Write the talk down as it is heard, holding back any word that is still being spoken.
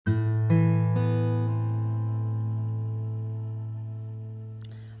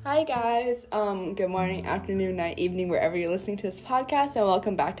Hi guys, good morning, afternoon, night, evening, wherever you're listening to this podcast, and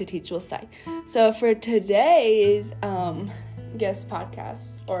welcome back to Teachable Psych. So for today's, guest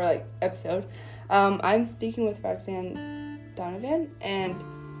podcast, or episode, I'm speaking with Roxanne Donovan, and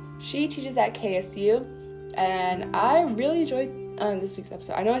she teaches at KSU, and I really enjoyed this week's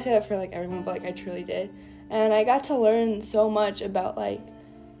episode. I know I say that for everyone, but I truly did, and I got to learn so much about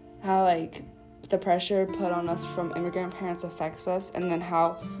how the pressure put on us from immigrant parents affects us, and then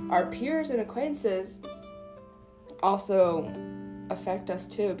how our peers and acquaintances also affect us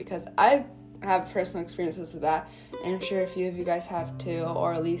too, because I have personal experiences with that, and I'm sure a few of you guys have too,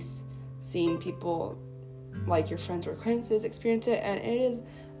 or at least seen people like your friends or acquaintances experience it, and it is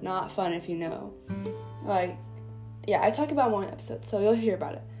not fun if you know. I talk about more in episodes, so you'll hear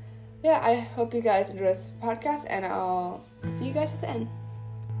about it. Yeah, I hope you guys enjoy this podcast, and I'll see you guys at the end.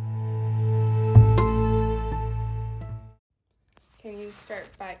 Can you start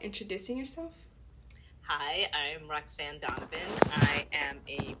by introducing yourself? Hi, I'm Roxanne Donovan. I am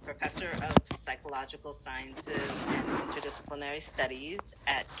a professor of psychological sciences and interdisciplinary studies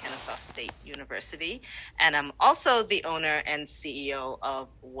at Kennesaw State University. And I'm also the owner and CEO of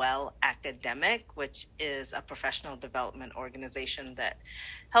Well Academic, which is a professional development organization that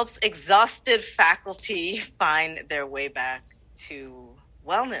helps exhausted faculty find their way back to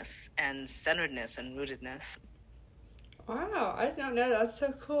wellness and centeredness and rootedness. Wow, I did not know. That's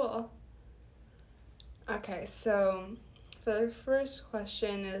so cool. Okay, so the first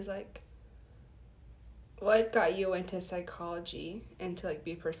question is what got you into psychology and to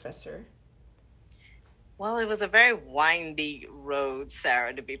be a professor? Well, it was a very windy road,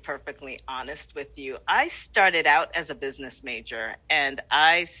 Sarah, to be perfectly honest with you. I started out as a business major, and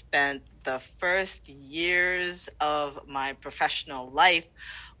I spent the first years of my professional life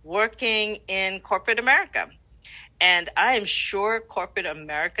working in corporate America. And I am sure corporate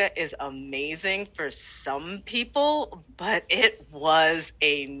America is amazing for some people, but it was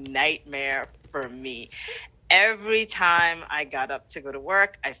a nightmare for me. Every time I got up to go to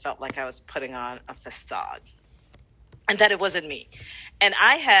work, I felt like I was putting on a facade and that it wasn't me. And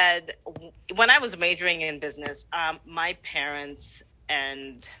when I was majoring in business, my parents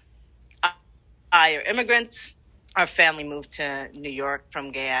and I are immigrants. Our family moved to New York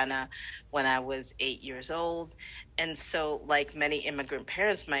from Guyana when I was 8 years old. And so, like many immigrant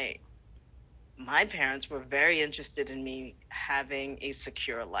parents, my parents were very interested in me having a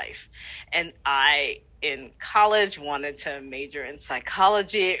secure life. And I, in college, wanted to major in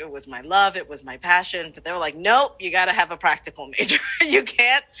psychology. It was my love. It was my passion. But they were like, nope, you got to have a practical major. You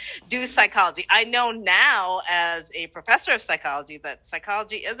can't do psychology. I know now as a professor of psychology that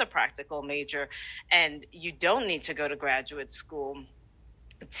psychology is a practical major, and you don't need to go to graduate school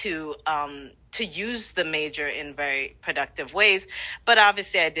to use the major in very productive ways. But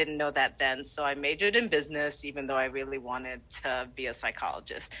obviously I didn't know that then. So I majored in business, even though I really wanted to be a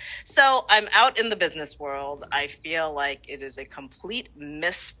psychologist. So I'm out in the business world. I feel like it is a complete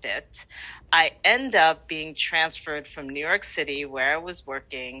misfit. I end up being transferred from New York City, where I was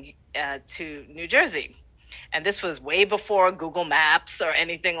working, to New Jersey. And this was way before Google Maps or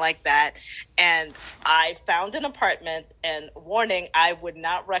anything like that. And I found an apartment, and warning, I would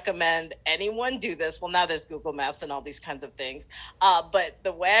not recommend anyone do this. Well, now there's Google Maps and all these kinds of things. But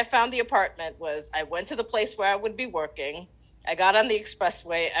the way I found the apartment was I went to the place where I would be working. I got on the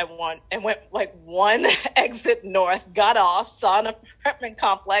expressway and went one exit north, got off, saw an apartment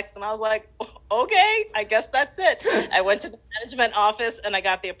complex, and I was like, okay, I guess that's it. I went to the management office and I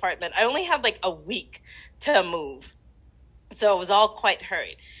got the apartment. I only had a week to move, so it was all quite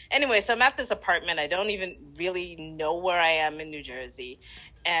hurried. Anyway, so I'm at this apartment. I don't even really know where I am in New Jersey,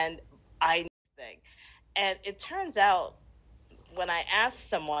 and it turns out when I asked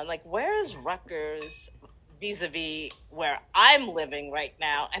someone, where is Rutgers vis-a-vis where I'm living right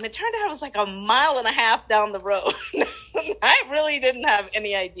now? And it turned out it was a mile and a half down the road. I really didn't have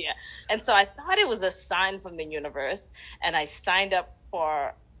any idea. And so I thought it was a sign from the universe. And I signed up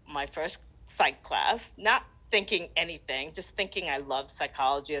for my first psych class, not thinking anything, just thinking I love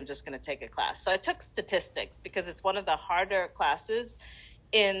psychology. I'm just going to take a class. So I took statistics because it's one of the harder classes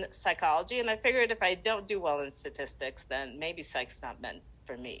in psychology. And I figured if I don't do well in statistics, then maybe psych's not meant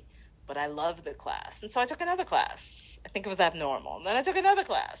for me. But I loved the class. And so I took another class. I think it was abnormal. And then I took another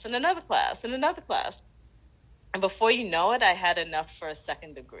class and another class and another class. And before you know it, I had enough for a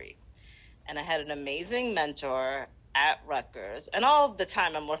second degree. And I had an amazing mentor at Rutgers, and all of the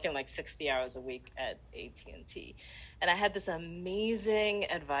time I'm working like 60 hours a week at AT&T. And I had this amazing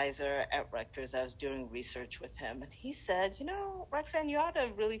advisor at Rutgers. I was doing research with him, and he said, Roxanne, you ought to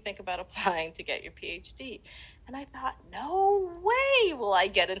really think about applying to get your PhD. And I thought, no way will I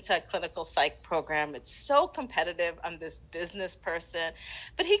get into a clinical psych program. It's so competitive. I'm this business person.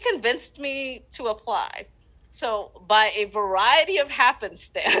 But he convinced me to apply. So by a variety of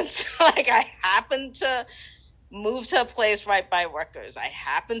happenstance, like I happened to moved to a place right by Rutgers. I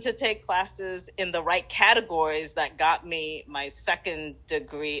happened to take classes in the right categories that got me my second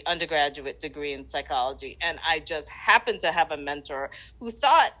degree, undergraduate degree in psychology. And I just happened to have a mentor who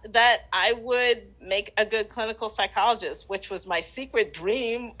thought that I would make a good clinical psychologist, which was my secret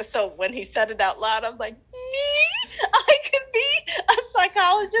dream. So when he said it out loud, I was like, me? I can be a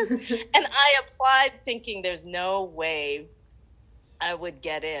psychologist? And I applied thinking there's no way I would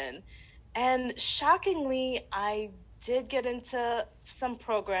get in. And shockingly, I did get into some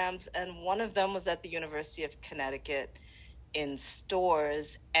programs, and one of them was at the University of Connecticut in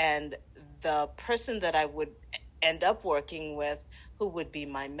stores. And the person that I would end up working with, who would be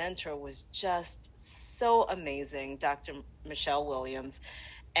my mentor, was just so amazing, Dr. Michelle Williams.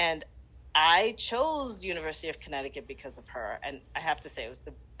 And I chose University of Connecticut because of her. And I have to say, it was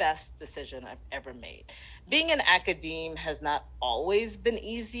the best decision I've ever made. Being an academe has not always been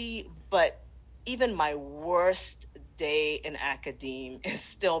easy, but even my worst day in academe is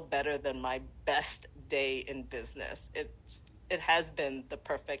still better than my best day in business. It has been the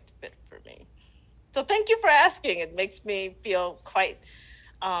perfect fit for me. So thank you for asking. It makes me feel quite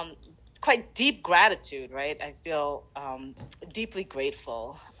deep gratitude, right? I feel deeply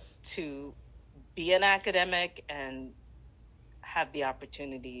grateful to be an academic and have the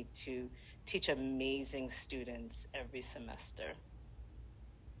opportunity to teach amazing students every semester.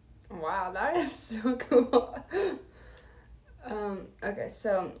 Wow, that is so cool. Okay,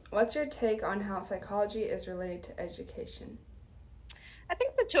 so what's your take on how psychology is related to education? I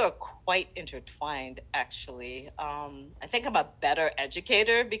think the two are quite intertwined, actually. I think I'm a better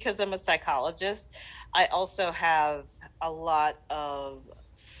educator because I'm a psychologist. I also have a lot of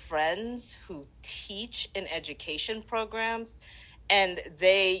friends who teach in education programs, and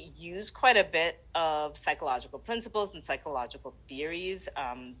they use quite a bit of psychological principles and psychological theories.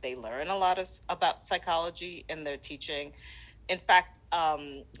 They learn a lot about psychology in their teaching. In fact,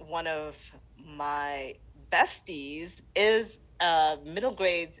 one of my besties is a middle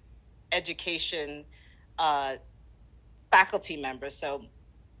grades education faculty member. So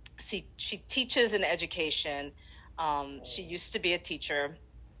she teaches in education. She used to be a teacher.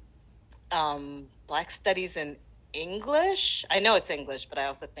 Black Studies in English. I know it's English, but I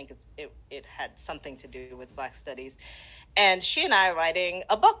also think it had something to do with Black Studies. And she and I are writing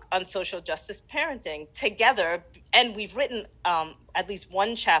a book on social justice parenting together. And we've written at least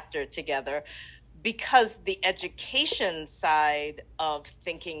one chapter together because the education side of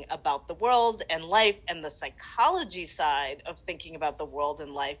thinking about the world and life and the psychology side of thinking about the world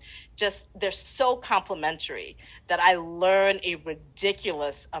and life, just they're so complementary that I learn a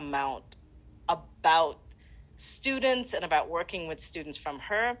ridiculous amount about students and about working with students from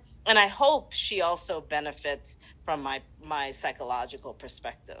her. And I hope she also benefits from my psychological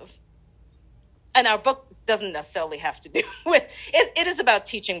perspective. And our book doesn't necessarily have to do with it. It is about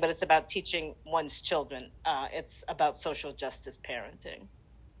teaching, but it's about teaching one's children. It's about social justice parenting.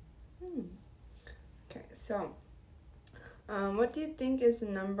 Okay, so what do you think is the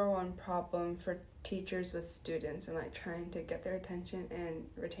number one problem for teachers with students and like trying to get their attention and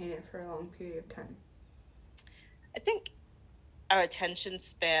retain it for a long period of time? I think our attention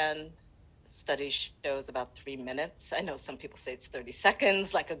span, study shows about 3 minutes. I know some people say it's 30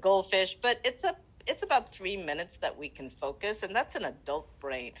 seconds, like a goldfish, but it's about 3 minutes that we can focus, and that's an adult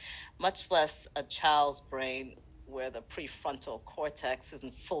brain, much less a child's brain where the prefrontal cortex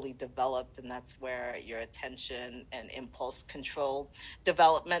isn't fully developed, and that's where your attention and impulse control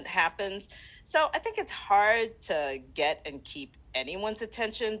development happens. So I think it's hard to get and keep anyone's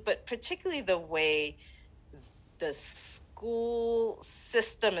attention, but particularly the way the school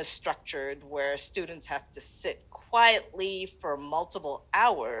system is structured, where students have to sit quietly for multiple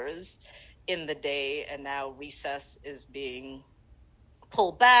hours in the day, and now recess is being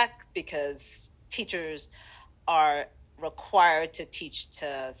pulled back because teachers are required to teach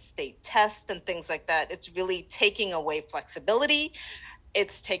to state tests and things like that. It's really taking away flexibility.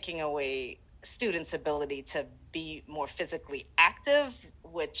 It's taking away students' ability to be more physically active,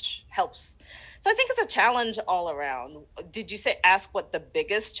 which helps. So I think it's a challenge all around. Did you ask what the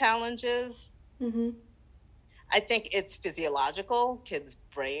biggest challenge is? Mm-hmm. I think it's physiological. Kids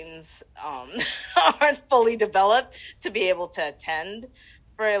brains aren't fully developed to be able to attend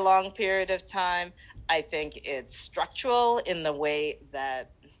for a long period of time. I think it's structural in the way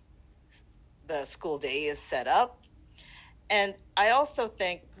that the school day is set up. And I also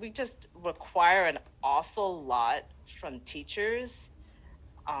think we just require an awful lot from teachers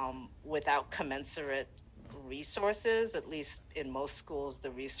without commensurate resources. At least in most schools,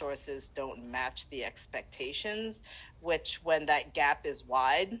 the resources don't match the expectations, which when that gap is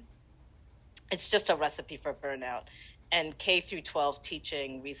wide, it's just a recipe for burnout. And K through 12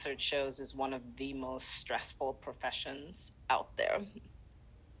 teaching, research shows, is one of the most stressful professions out there.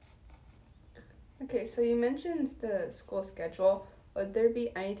 Okay, so you mentioned the school schedule. Would there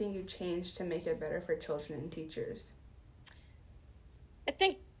be anything you changed to make it better for children and teachers? I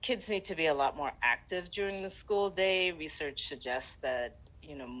think kids need to be a lot more active during the school day. Research suggests that,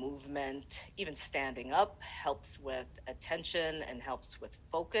 movement, even standing up, helps with attention and helps with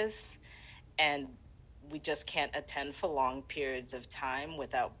focus. And we just can't attend for long periods of time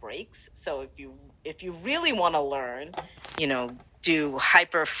without breaks. So if you really want to learn, do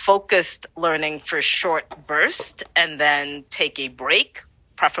hyper focused learning for short bursts and then take a break,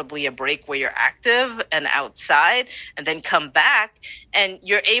 preferably a break where you're active and outside, and then come back, and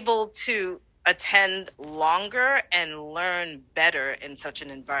you're able to attend longer and learn better in such an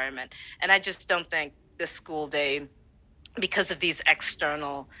environment. And I just don't think the school day, because of these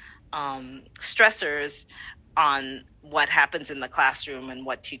external stressors on what happens in the classroom and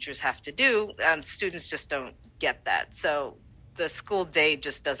what teachers have to do, students just don't get that. So the school day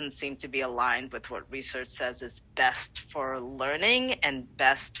just doesn't seem to be aligned with what research says is best for learning and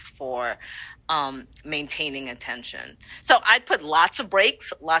best for maintaining attention. So I'd put lots of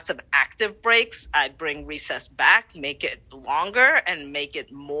breaks, lots of active breaks. I'd bring recess back, make it longer and make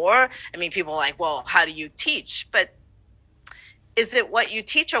it more. I mean, people are like, well, how do you teach? But is it what you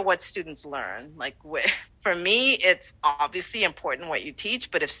teach or what students learn? Like, for me, it's obviously important what you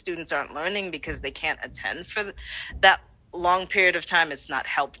teach, but if students aren't learning because they can't attend for that long period of time, it's not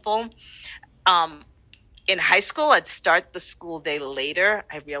helpful. In high school, I'd start the school day later.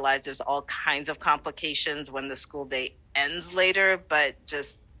 I realize there's all kinds of complications when the school day ends later, but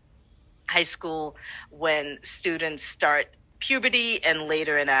just high school, when students start puberty and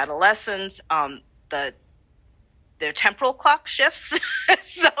later in adolescence, their temporal clock shifts.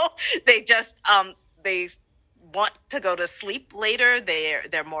 So they just, they want to go to sleep later.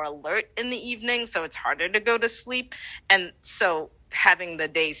 They're more alert in the evening, so it's harder to go to sleep. And so having the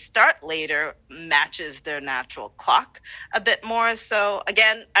day start later matches their natural clock a bit more. So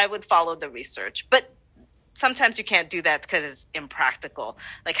again, I would follow the research, but sometimes you can't do that because it's impractical.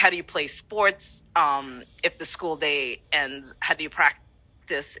 Like, how do you play sports if the school day ends? How do you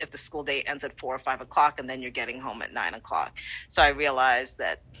practice if the school day ends at 4 or 5 o'clock and then you're getting home at 9 o'clock? So I realized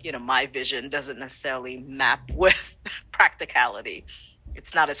that, my vision doesn't necessarily map with practicality.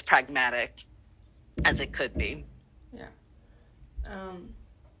 It's not as pragmatic as it could be. Yeah.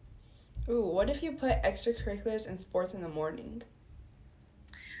 What if you put extracurriculars and sports in the morning?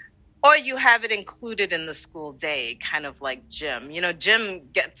 Or you have it included in the school day, kind of like gym. Gym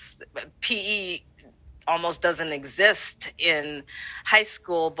gets PE almost doesn't exist in high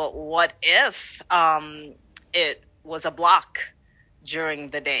school, but what if it was a block during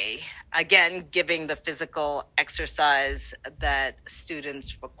the day? Again, giving the physical exercise that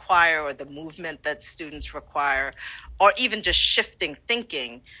students require or the movement that students require, or even just shifting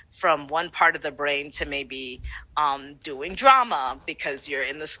thinking from one part of the brain to maybe doing drama because you're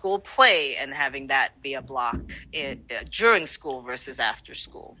in the school play, and having that be a block during school versus after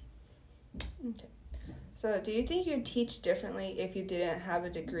school. Okay. So do you think you'd teach differently if you didn't have a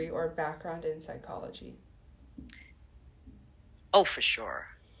degree or background in psychology? Oh, for sure.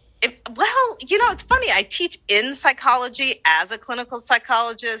 It's funny. I teach in psychology as a clinical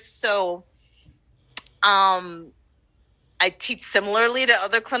psychologist. So I teach similarly to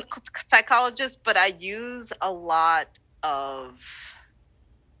other clinical psychologists, but I use a lot of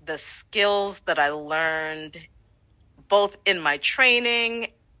the skills that I learned both in my training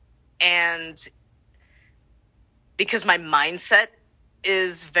and because my mindset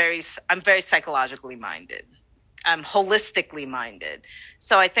is I'm very psychologically minded. I'm holistically minded.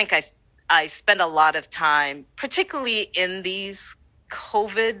 So I think I spend a lot of time, particularly in these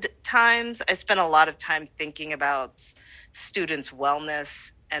COVID times, I spent a lot of time thinking about students'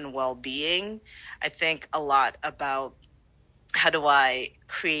 wellness and well-being. I think a lot about how do I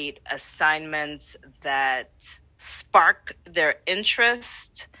create assignments that spark their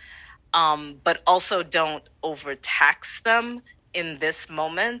interest, but also don't overtax them in this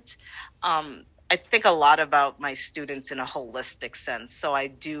moment. I think a lot about my students in a holistic sense. So I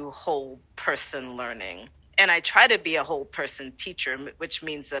do whole person learning. And I try to be a whole person teacher, which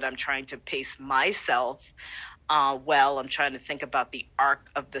means that I'm trying to pace myself well. I'm trying to think about the arc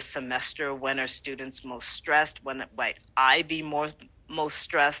of the semester. When are students most stressed? When might I be most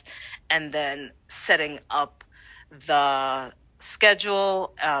stressed? And then setting up the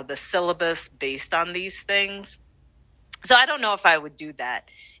schedule, the syllabus based on these things. So I don't know if I would do that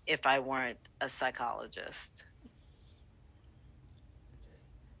if I weren't a psychologist.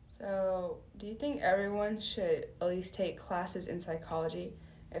 So, do you think everyone should at least take classes in psychology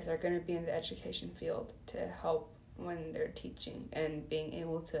if they're going to be in the education field to help when they're teaching and being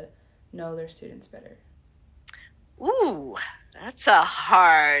able to know their students better? Ooh, that's a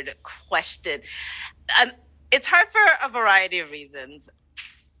hard question. It's hard for a variety of reasons.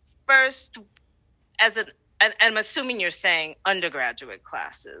 First, and I'm assuming you're saying undergraduate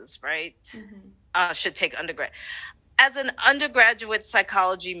classes, right? Mm-hmm. Should take undergrad. As an undergraduate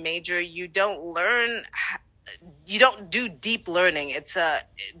psychology major, you don't do deep learning.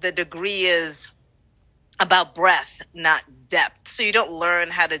 The degree is about breadth, not depth. So you don't learn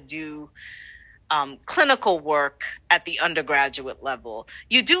how to do clinical work at the undergraduate level.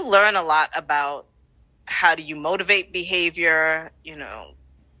 You do learn a lot about how do you motivate behavior.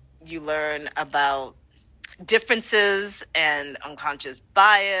 You learn about differences and unconscious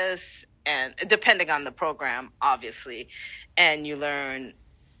bias, and depending on the program, obviously, and you learn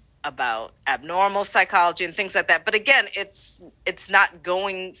about abnormal psychology and things like that. But again, it's not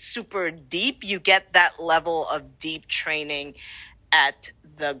going super deep. You get that level of deep training at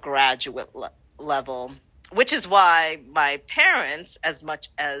the graduate level, which is why my parents, as much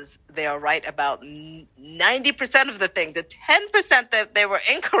as they are right about 90% of the thing, the 10% that they were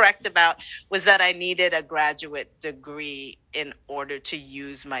incorrect about was that I needed a graduate degree in order to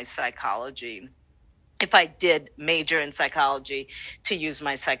use my psychology. If I did major in psychology, to use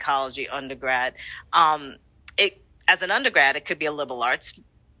my psychology undergrad. As an undergrad, it could be a liberal arts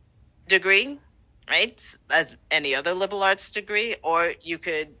degree, right? As any other liberal arts degree, or you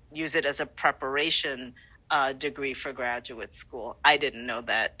could use it as a preparation degree for graduate school. I didn't know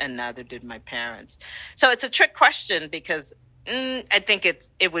that, and neither did my parents. So it's a trick question because I think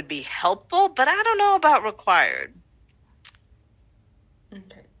it would be helpful, but I don't know about required.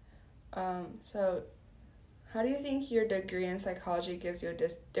 Okay. So how do you think your degree in psychology gives you a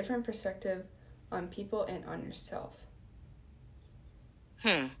different perspective on people and on yourself?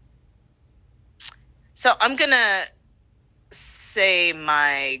 So I'm going to say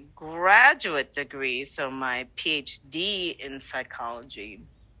my graduate degree, so my PhD in psychology,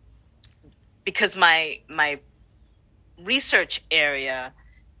 because my research area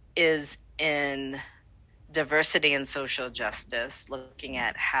is in diversity and social justice, looking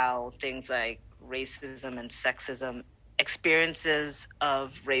at how things like racism and sexism, experiences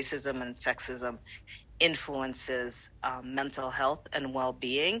of racism and sexism influences mental health and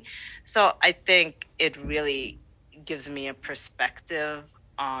well-being. So I think it really gives me a perspective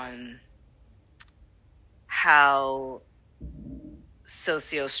on how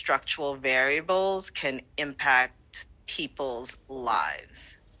sociostructural variables can impact people's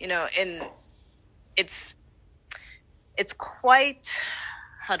lives. And it's quite,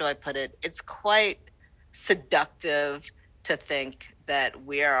 how do I put it? It's quite seductive to think that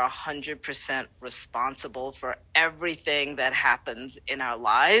we are 100% responsible for everything that happens in our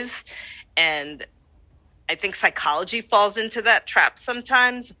lives. And I think psychology falls into that trap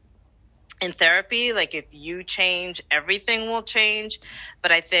sometimes in therapy. Like, if you change, everything will change.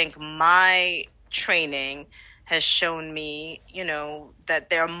 But I think my training has shown me, that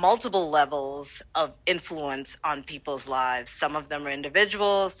there are multiple levels of influence on people's lives. Some of them are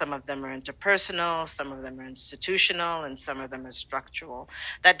individual, some of them are interpersonal, some of them are institutional, and some of them are structural.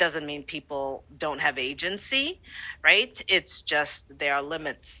 That doesn't mean people don't have agency, right? It's just there are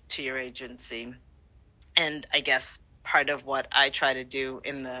limits to your agency. And I guess part of what I try to do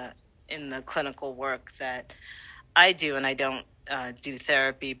in the clinical work that I do, and I don't do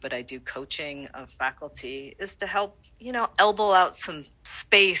therapy, but I do coaching of faculty, is to help, elbow out some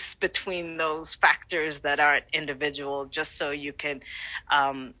space between those factors that aren't individual, just so you can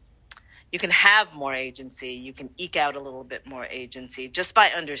have more agency. You can eke out a little bit more agency just by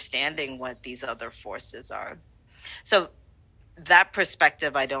understanding what these other forces are. So that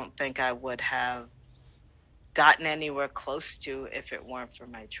perspective, I don't think I would have gotten anywhere close to if it weren't for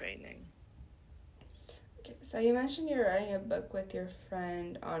my training. Okay, so you mentioned you're writing a book with your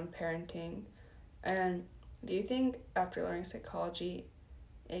friend on parenting, and do you think after learning psychology,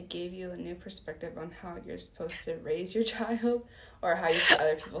 it gave you a new perspective on how you're supposed to raise your child or how you see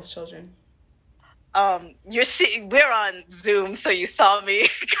other people's children? we're on Zoom, so you saw me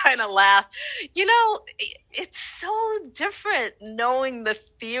kind of laugh. You know, it's so different knowing the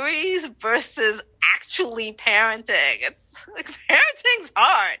theories versus actually parenting. It's like parenting's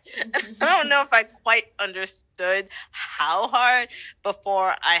hard. I don't know if I quite understood how hard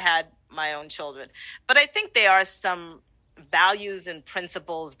before I had my own children, but I think there are some values and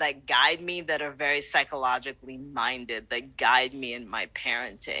principles that guide me that are very psychologically minded, that guide me in my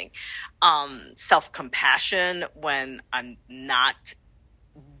parenting. Self-compassion when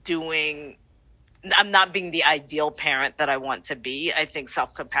doing I'm not being the ideal parent that I want to be. I think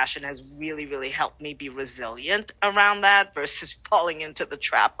self-compassion has really, really helped me be resilient around that versus falling into the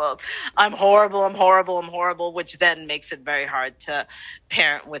trap of I'm horrible, I'm horrible, I'm horrible, which then makes it very hard to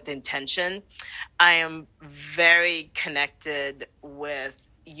parent with intention. I am very connected with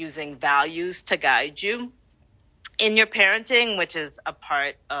using values to guide you in your parenting, which is a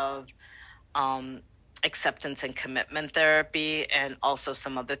part of acceptance and commitment therapy, and also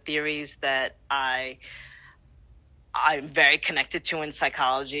some other theories that I'm very connected to in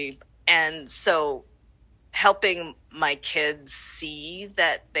psychology. And so helping my kids see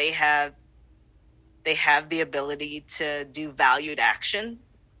that they have the ability to do valued action.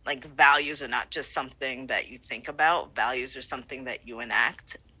 Like, values are not just something that you think about. Values are something that you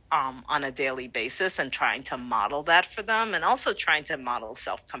enact on a daily basis, and trying to model that for them, and also trying to model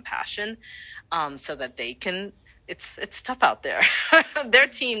self-compassion so that they can, it's tough out there. They're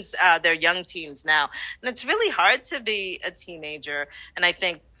teens, they're young teens now, and it's really hard to be a teenager. And I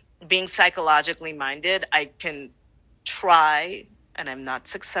think being psychologically minded, I can try, and I'm not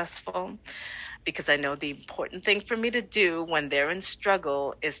successful, because I know the important thing for me to do when they're in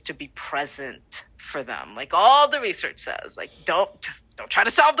struggle is to be present for them. Like all the research says, like, don't try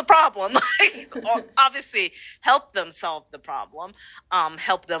to solve the problem. Like, or obviously help them solve the problem,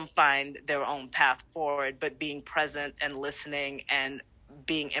 help them find their own path forward, but being present and listening and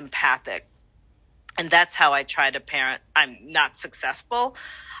being empathic. And that's how I try to parent. I'm not successful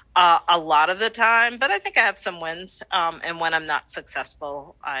a lot of the time, but I think I have some wins. And when I'm not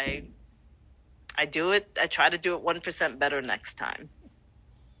successful, I try to do it 1% better next time.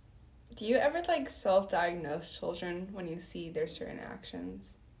 Do you ever like self-diagnose children when you see their certain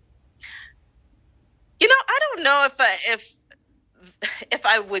actions? You know, I don't know if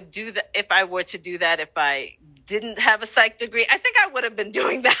I would do that, if I were to do that, if I didn't have a psych degree. I think I would have been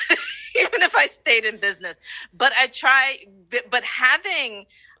doing that even if I stayed in business. But but having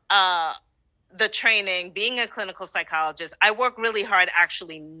the training, being a clinical psychologist, I work really hard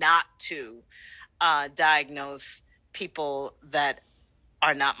actually not to diagnose people that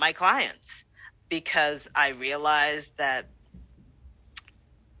are not my clients, because I realize that,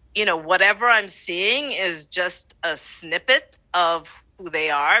 you know, whatever I'm seeing is just a snippet of who they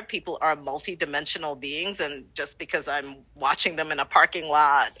are. People are multidimensional beings, and just because I'm watching them in a parking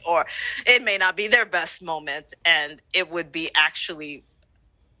lot, or it may not be their best moment, and it would be actually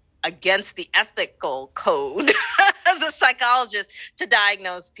against the ethical code as a psychologist to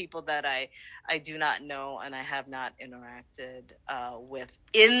diagnose people that I do not know and I have not interacted with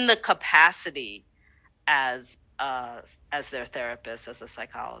in the capacity as their therapist, as a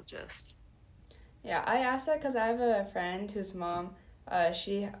psychologist. Yeah, I asked that because I have a friend whose mom,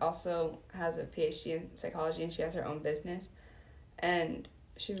 she also has a PhD in psychology, and she has her own business, and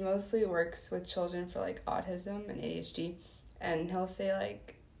she mostly works with children for like autism and ADHD, and he'll say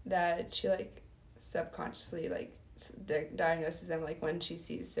like that she like subconsciously like diagnoses them like when she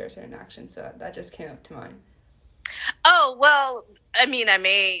sees their certain actions. So that just came up to mind. Oh, well, I mean, I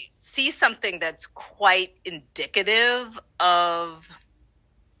may see something that's quite indicative of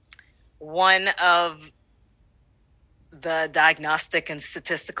one of the diagnostic and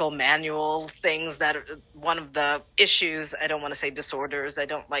statistical manual things that are one of the issues. I don't want to say disorders. I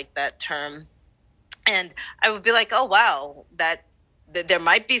don't like that term. And I would be like, oh, wow, that there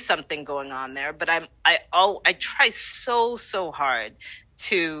might be something going on there, but I try so hard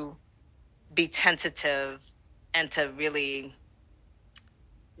to be tentative and to really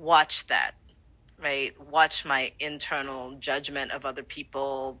watch that, right? Watch my internal judgment of other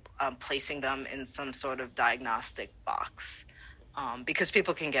people, placing them in some sort of diagnostic box, because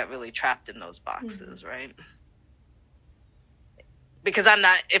people can get really trapped in those boxes, right? Because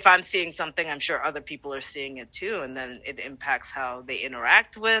if I'm seeing something, I'm sure other people are seeing it too. And then it impacts how they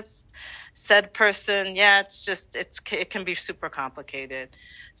interact with said person. Yeah, it can be super complicated.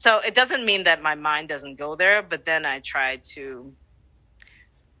 So it doesn't mean that my mind doesn't go there, but then it's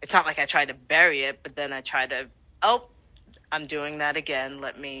not like I try to bury it, but then I try to, I'm doing that again.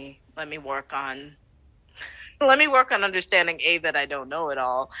 Let me work on let me work on understanding A, that I don't know it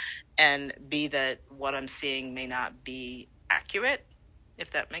all, and B, that what I'm seeing may not be accurate,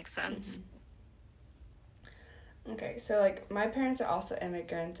 if that makes sense. Okay, so like my parents are also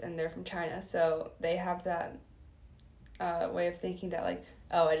immigrants and they're from China, so they have that way of thinking that like,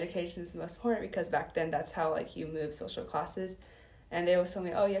 oh, education is the most important, because back then that's how like you move social classes. And they always tell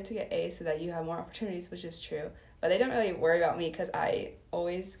me, oh, you have to get A's so that you have more opportunities, which is true. But they don't really worry about me because I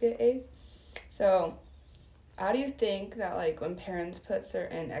always get A's. So how do you think that like when parents put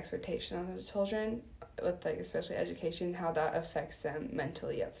certain expectations on their children, with like especially education, how that affects them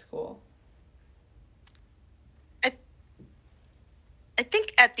mentally at school? I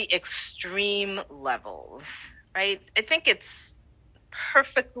think at the extreme levels, right? I think it's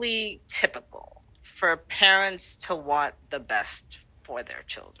perfectly typical for parents to want the best for their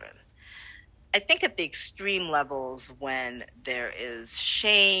children. I think at the extreme levels, when there is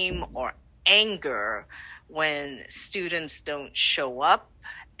shame or anger, when students don't show up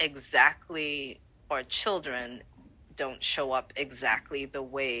exactly, or children don't show up exactly the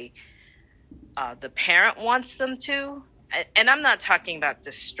way the parent wants them to. And I'm not talking about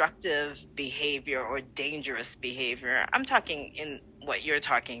destructive behavior or dangerous behavior. I'm talking in what you're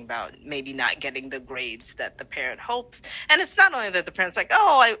talking about, maybe not getting the grades that the parent hopes. And it's not only that the parent's like,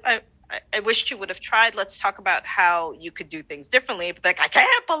 oh, I wish you would have tried. Let's talk about how you could do things differently. But like, I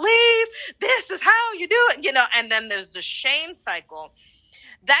can't believe this is how you do it, and then there's the shame cycle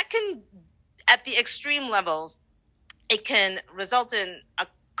that can, at the extreme levels, it can result in a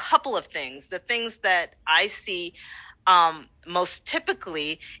couple of things. The things that I see most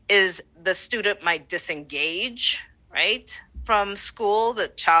typically is the student might disengage, right, from school. The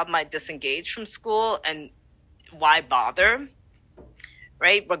child might disengage from school, and why bother,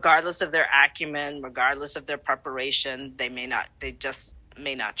 right? Regardless of their acumen, regardless of their preparation, they just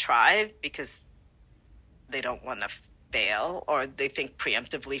may not try because they don't want to fail, or they think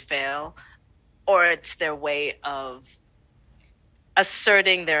preemptively fail, or it's their way of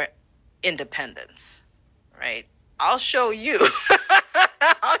asserting their independence, right? I'll show you.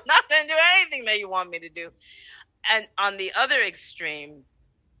 I'm not going to do anything that you want me to do. And on the other extreme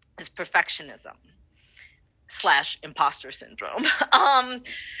is perfectionism / imposter syndrome.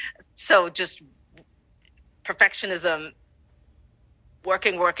 So just perfectionism,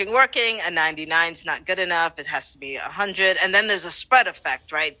 working. A 99 is not good enough. It has to be 100. And then there's a spread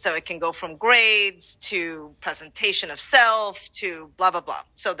effect, right? So it can go from grades to presentation of self to blah, blah, blah.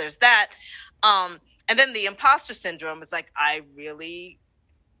 So there's that. And then the imposter syndrome is like,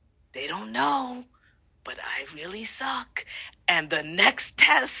 they don't know, but I really suck. And the next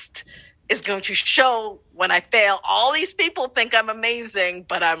test is going to show when I fail. All these people think I'm amazing,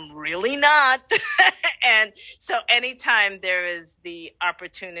 but I'm really not. And so anytime there is the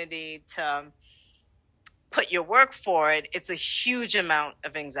opportunity to put your work forward, it's a huge amount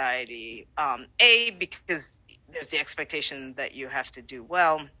of anxiety. Because there's the expectation that you have to do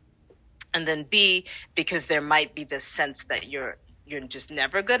well. And then B, because there might be this sense that you're just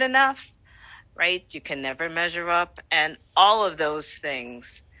never good enough, right? You can never measure up. And all of those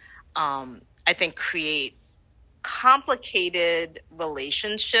things, I think, create complicated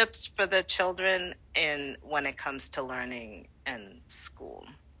relationships for the children when it comes to learning and school.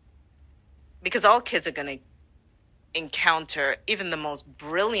 Because all kids are going to encounter, even the most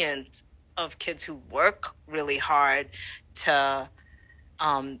brilliant of kids who work really hard to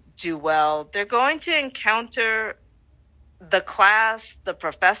do well, they're going to encounter the class, the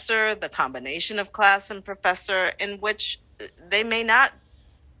professor, the combination of class and professor, in which they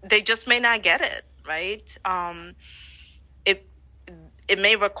just may not get it, right? It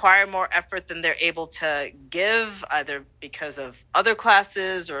may require more effort than they're able to give, either because of other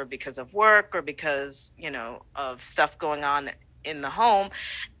classes or because of work or because, of stuff going on in the home.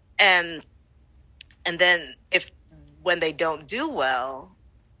 And then when they don't do well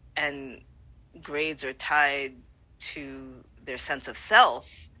and grades are tied to their sense of self,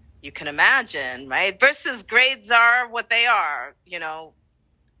 you can imagine, right? Versus grades are what they are,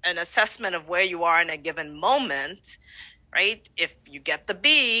 an assessment of where you are in a given moment, right? If you get the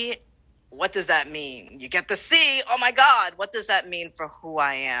B, what does that mean? You get the C, oh my God, what does that mean for who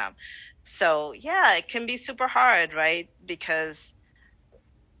I am? So yeah, it can be super hard, right? Because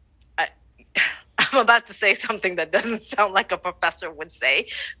I'm about to say something that doesn't sound like a professor would say,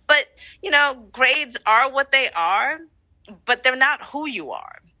 but grades are what they are, but they're not who you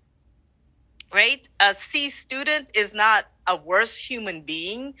are, right? A C student is not a worse human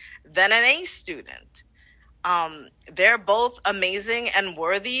being than an A student. They're both amazing and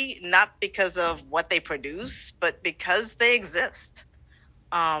worthy, not because of what they produce, but because they exist.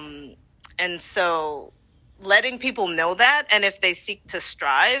 And so letting people know that. And if they seek to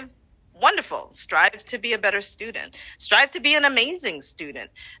strive, wonderful. Strive to be a better student. Strive to be an amazing student.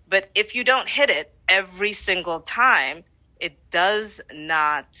 But if you don't hit it every single time, it does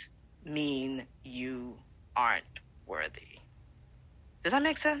not mean you aren't worthy. Does that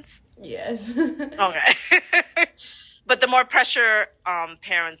make sense? Yes. Okay. But the more pressure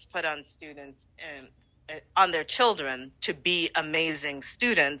parents put on students and on their children to be amazing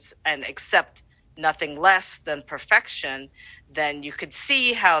students and accept nothing less than perfection, then you could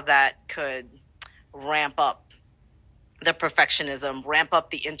see how that could ramp up the perfectionism, ramp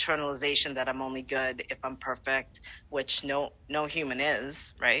up the internalization that I'm only good if I'm perfect, which no human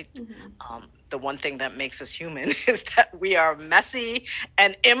is, right? Mm-hmm. The one thing that makes us human is that we are messy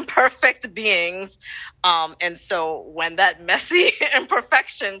and imperfect beings. And so when that messy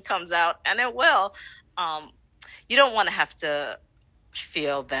imperfection comes out, and it will, you don't want to have to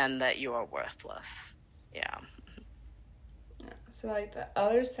feel then that you are worthless. Yeah. So like the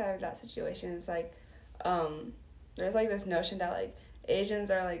other side of that situation is like, there's like this notion that like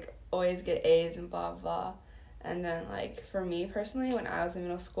Asians are like always get A's and blah blah, and then like for me personally, when I was in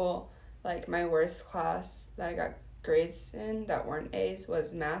middle school, like my worst class that I got grades in that weren't A's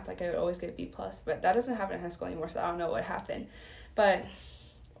was math. Like I would always get B plus, but that doesn't happen in high school anymore, so I don't know what happened. But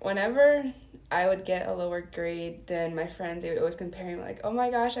whenever I would get a lower grade than my friends, they would always compare me like, oh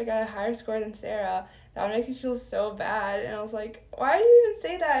my gosh, I got a higher score than Sarah. That would make me feel so bad. And I was like, why do you even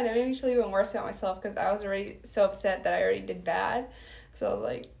say that? And it made me feel even worse about myself because I was already so upset that I already did bad. So I was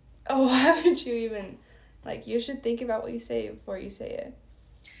like, oh, why would you even, like, you should think about what you say before you say it.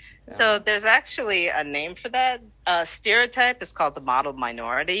 So there's actually a name for that. Stereotype is called the model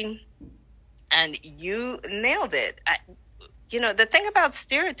minority. And you nailed it. The thing about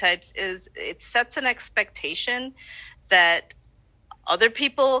stereotypes is it sets an expectation that other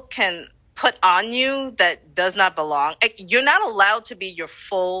people can put on you that does not belong. You're not allowed to be your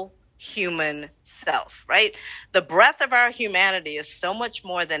full human self, right? The breadth of our humanity is so much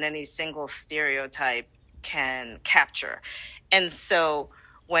more than any single stereotype can capture. And so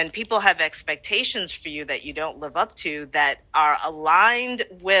when people have expectations for you that you don't live up to that are aligned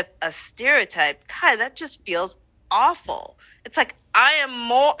with a stereotype, God, that just feels awful. It's like, I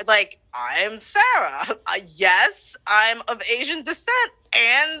am Sarah. Yes, I'm of Asian descent,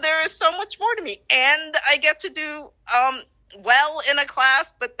 and there is so much more to me. And I get to do well in a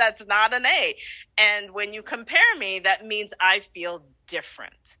class, but that's not an A. And when you compare me, that means I feel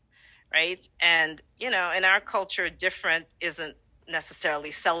different, right? And, in our culture, different isn't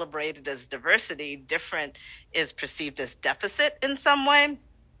necessarily celebrated as diversity. Different is perceived as deficit in some way.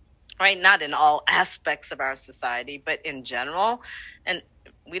 Right? Not in all aspects of our society, but in general. And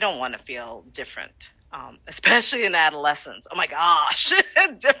we don't want to feel different, especially in adolescence. Oh my gosh,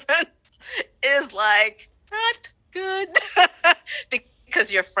 different is like not good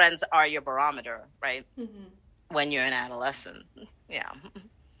because your friends are your barometer, right? Mm-hmm. When you're an adolescent. Yeah.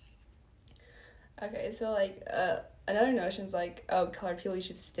 Okay, so like another notion is like, oh, colored people, you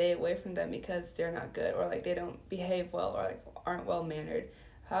should stay away from them because they're not good, or like they don't behave well, or like aren't well mannered.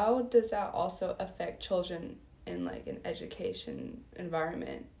 How does that also affect children in like an education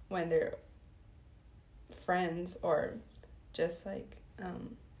environment when their friends or just like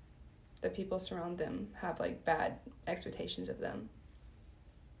the people surround them have like bad expectations of them?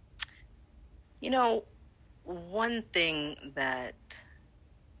 One thing that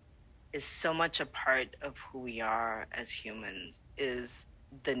is so much a part of who we are as humans is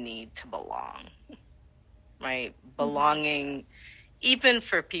the need to belong, right? Mm-hmm. Belonging. Even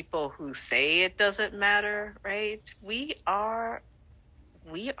for people who say it doesn't matter, right? We are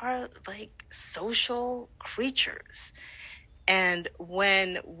like social creatures. And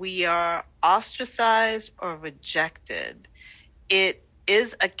when we are ostracized or rejected, it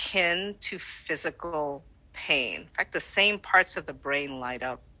is akin to physical pain. In fact, the same parts of the brain light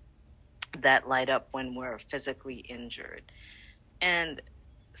up when we're physically injured. And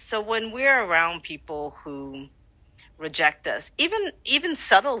so when we're around people who reject us, even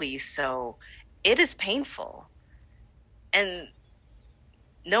subtly so, it is painful. And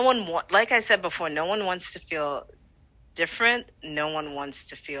like I said before, no one wants to feel different. No one wants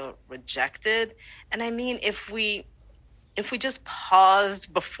to feel rejected. And I mean, if we just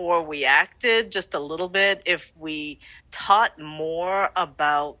paused before we acted just a little bit, if we taught more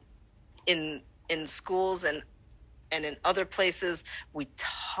about in schools and in other places, we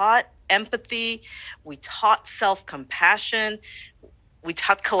taught empathy, we taught self-compassion, we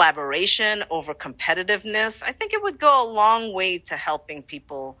taught collaboration over competitiveness, I think it would go a long way to helping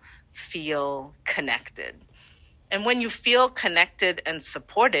people feel connected. And when you feel connected and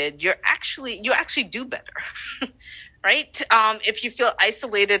supported, you actually do better, right? If you feel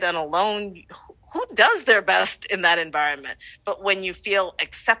isolated and alone, who does their best in that environment? But when you feel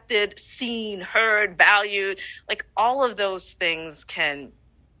accepted, seen, heard, valued, like all of those things can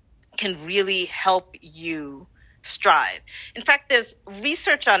really help you strive. In fact, there's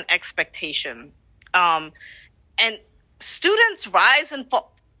research on expectation, and students rise and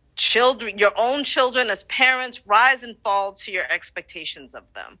fall. Children, your own children as parents, rise and fall to your expectations of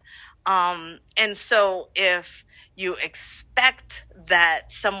them. And so if you expect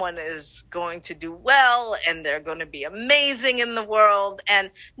that someone is going to do well and they're going to be amazing in the world, and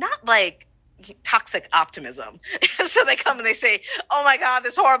not like toxic optimism. So they come and they say, oh my God,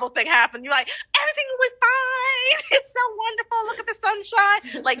 this horrible thing happened. You're like, everything will be fine. It's so wonderful. Look at the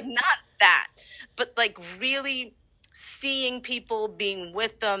sunshine. Like, not that, but like really seeing people, being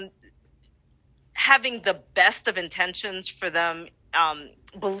with them, having the best of intentions for them,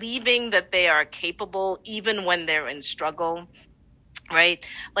 believing that they are capable even when they're in struggle, right?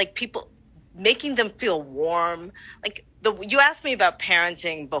 Like people, making them feel warm. Like you asked me about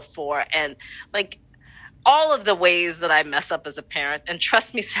parenting before, and like all of the ways that I mess up as a parent, and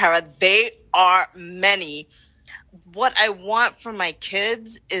trust me, Sarah, they are many. What I want for my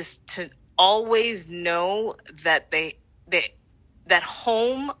kids is to always know that that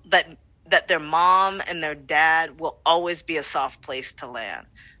home, that their mom and their dad will always be a soft place to land.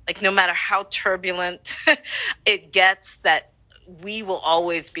 Like no matter how turbulent it gets, that we will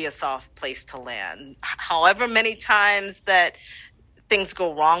always be a soft place to land. However many times that things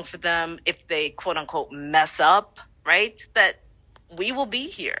go wrong for them, if they quote unquote mess up, right? That we will be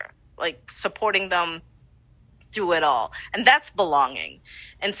here, like supporting them through it all. And that's belonging.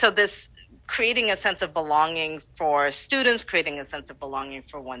 And so this creating a sense of belonging for students, creating a sense of belonging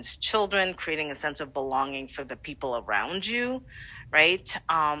for one's children, creating a sense of belonging for the people around you, right?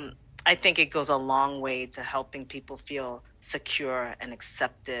 I think it goes a long way to helping people feel secure and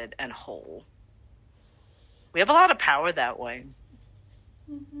accepted and whole. We have a lot of power that way.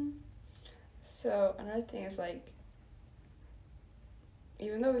 Mm-hmm. So another thing is like,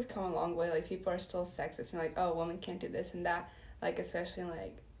 even though we've come a long way, like people are still sexist and like, oh, women can't do this and that. Like especially in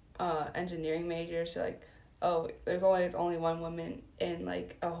like engineering majors, so like, oh, there's always only one woman in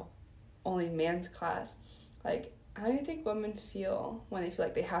like only man's class. Like, how do you think women feel when they feel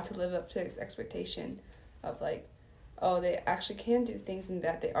like they have to live up to this expectation of like, oh, they actually can do things and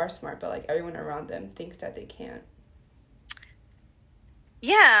that they are smart, but like everyone around them thinks that they can't?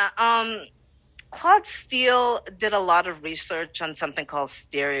 Yeah, Claude Steele did a lot of research on something called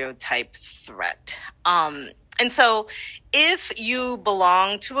stereotype threat. And so if you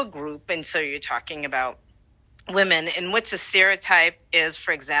belong to a group, and so you're talking about women in which a stereotype is,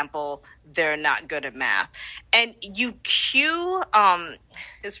 for example, they're not good at math, and you cue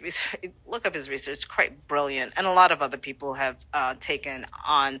his research, look up his research, it's quite brilliant, and a lot of other people have taken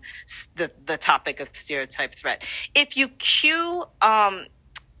on the topic of stereotype threat. If you cue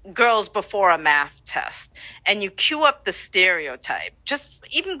girls before a math test and you cue up the stereotype, just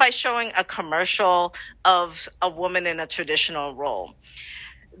even by showing a commercial of a woman in a traditional role,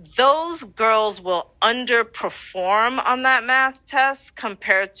 those girls will underperform on that math test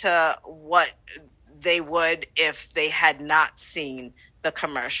compared to what they would if they had not seen the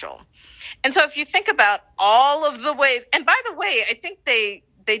commercial. And so if you think about all of the ways, and by the way, I think they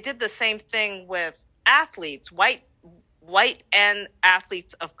did the same thing with athletes, white and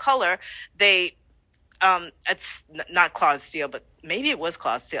athletes of color. They it's not Claude Steele, but maybe it was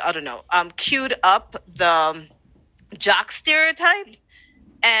Claude Steele, I don't know, queued up the jock stereotype,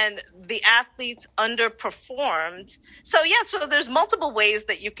 and the athletes underperformed. So there's multiple ways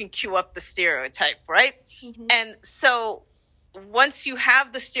that you can cue up the stereotype, right? Mm-hmm. And so once you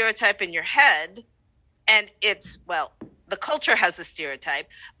have the stereotype in your head, and it's, well, the culture has a stereotype,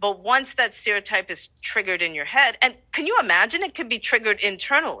 but once that stereotype is triggered in your head, and can you imagine it can be triggered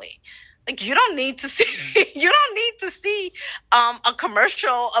internally? Like you don't need to see a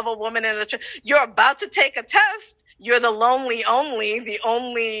commercial of a woman you're about to take a test. You're the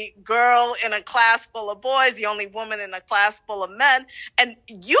only girl in a class full of boys, the only woman in a class full of men, and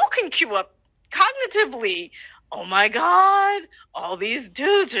you can cue up cognitively, oh my God, all these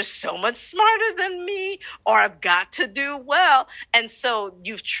dudes are so much smarter than me, or I've got to do well. And so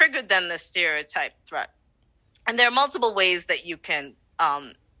you've triggered then the stereotype threat. And there are multiple ways that you can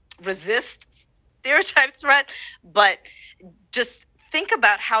resist stereotype threat, but just think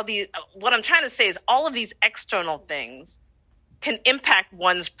about how what I'm trying to say is all of these external things can impact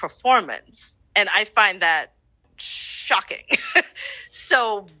one's performance. And I find that shocking.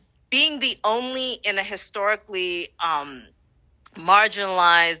 So being the only in a historically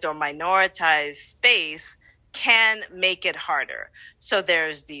marginalized or minoritized space can make it harder. So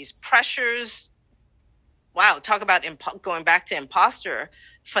there's these pressures. Wow, talk about going back to imposter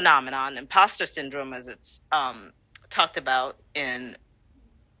phenomenon, imposter syndrome, as it's talked about in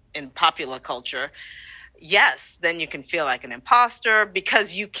popular culture. Yes, then you can feel like an imposter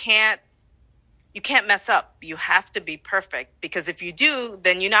because you can't mess up. You have to be perfect, because if you do,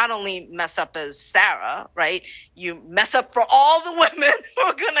 then you not only mess up as Sarah, right? You mess up for all the women who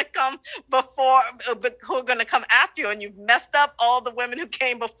are going to come who are going to come after you, and you've messed up all the women who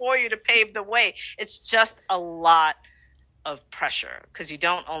came before you to pave the way. It's just a lot of pressure, because you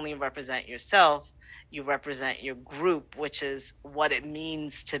don't only represent yourself, you represent your group, which is what it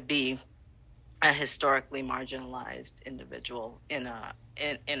means to be a historically marginalized individual in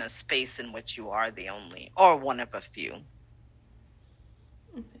a space in which you are the only or one of a few.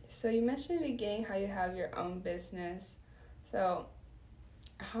 Okay. So you mentioned in the beginning how you have your own business. So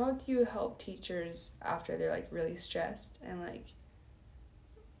how do you help teachers after they're like really stressed and like?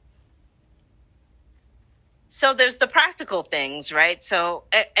 So there's the practical things, right? So,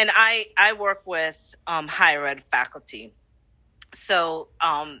 and I work with higher ed faculty. So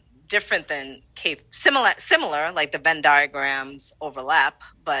different than similar, like the Venn diagrams overlap,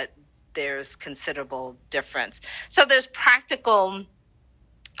 but there's considerable difference. So there's practical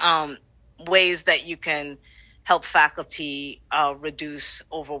ways that you can help faculty reduce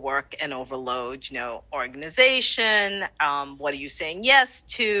overwork and overload, organization. What are you saying yes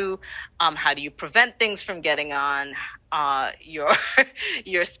to? How do you prevent things from getting on your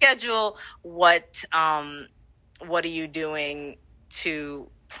schedule? What are you doing to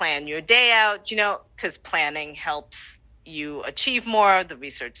plan your day out? Because planning helps you achieve more. The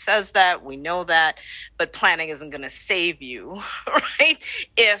research says that, we know that, but planning isn't going to save you, right?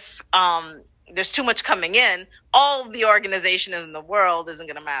 If there's too much coming in, all the organization in the world isn't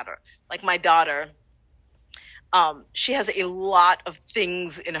going to matter. Like my daughter, she has a lot of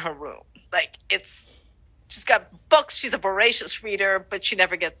things in her room. Like she's got books. She's a voracious reader, but she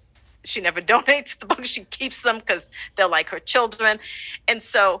never donates the books. She keeps them because they're like her children. And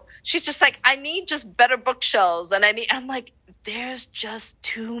so she's just like, I need just better bookshelves. And I'm like, there's just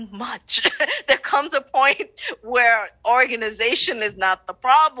too much. There comes a point where organization is not the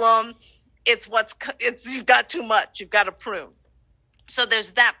problem. It's you've got too much. You've got to prune. So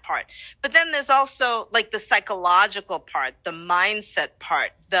there's that part. But then there's also like the psychological part, the mindset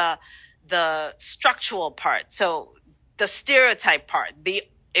part, the structural part. So the stereotype part,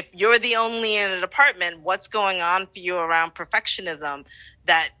 if you're the only in a department, what's going on for you around perfectionism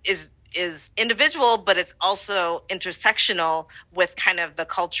that is individual, but it's also intersectional with kind of the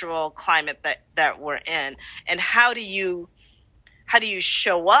cultural climate that we're in. And how do you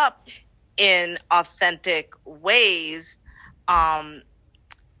show up in authentic ways and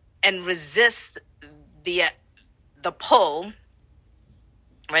resist the pull,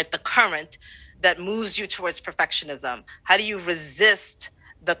 right? The current that moves you towards perfectionism. How do you resist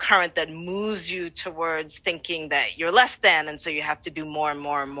the current that moves you towards thinking that you're less than, and so you have to do more and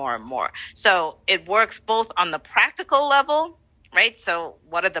more and more and more? So it works both on the practical level, right? So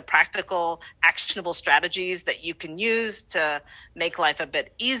what are the practical, actionable strategies that you can use to make life a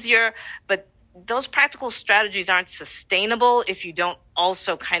bit easier? But those practical strategies aren't sustainable if you don't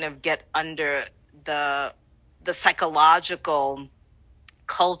also kind of get under the psychological,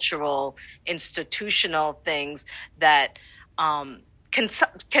 cultural, institutional things that can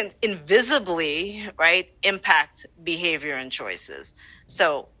invisibly, right, impact behavior and choices.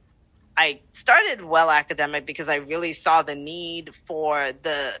 So I started Well Academic because I really saw the need for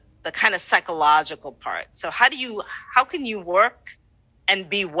the kind of psychological part. So how can you work and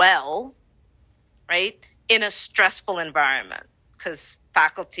be well, right, in a stressful environment? Because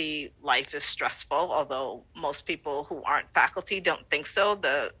faculty life is stressful, although most people who aren't faculty don't think so.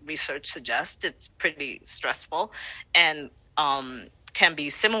 The research suggests it's pretty stressful and can be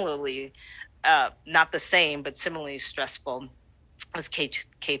similarly, not the same, but similarly stressful as K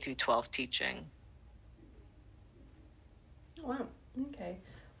through 12 teaching. Wow. Okay.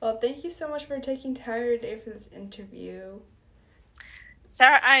 Well, thank you so much for taking time out of your day for this interview.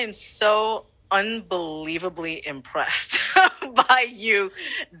 Sarah, I am so unbelievably impressed by you,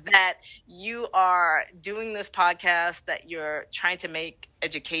 that you are doing this podcast, that you're trying to make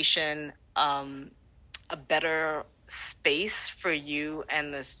education a better space for you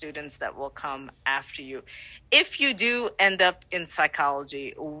and the students that will come after you. If you do end up in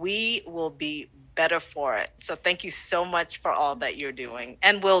psychology, we will be better for it. So thank you so much for all that you're doing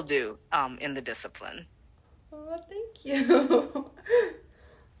and will do in the discipline. Oh, thank you.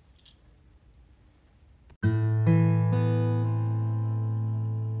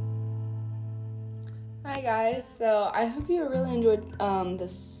 Hi guys, so I hope you really enjoyed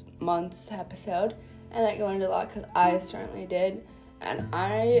this month's episode and that you learned a lot, because I certainly did, and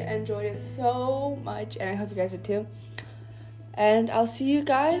I enjoyed it so much, and I hope you guys did too. And I'll see you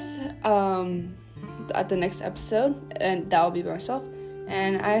guys at the next episode, and that will be by myself,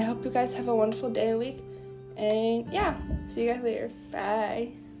 and I hope you guys have a wonderful day and week, and yeah, see you guys later.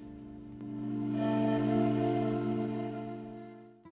 Bye.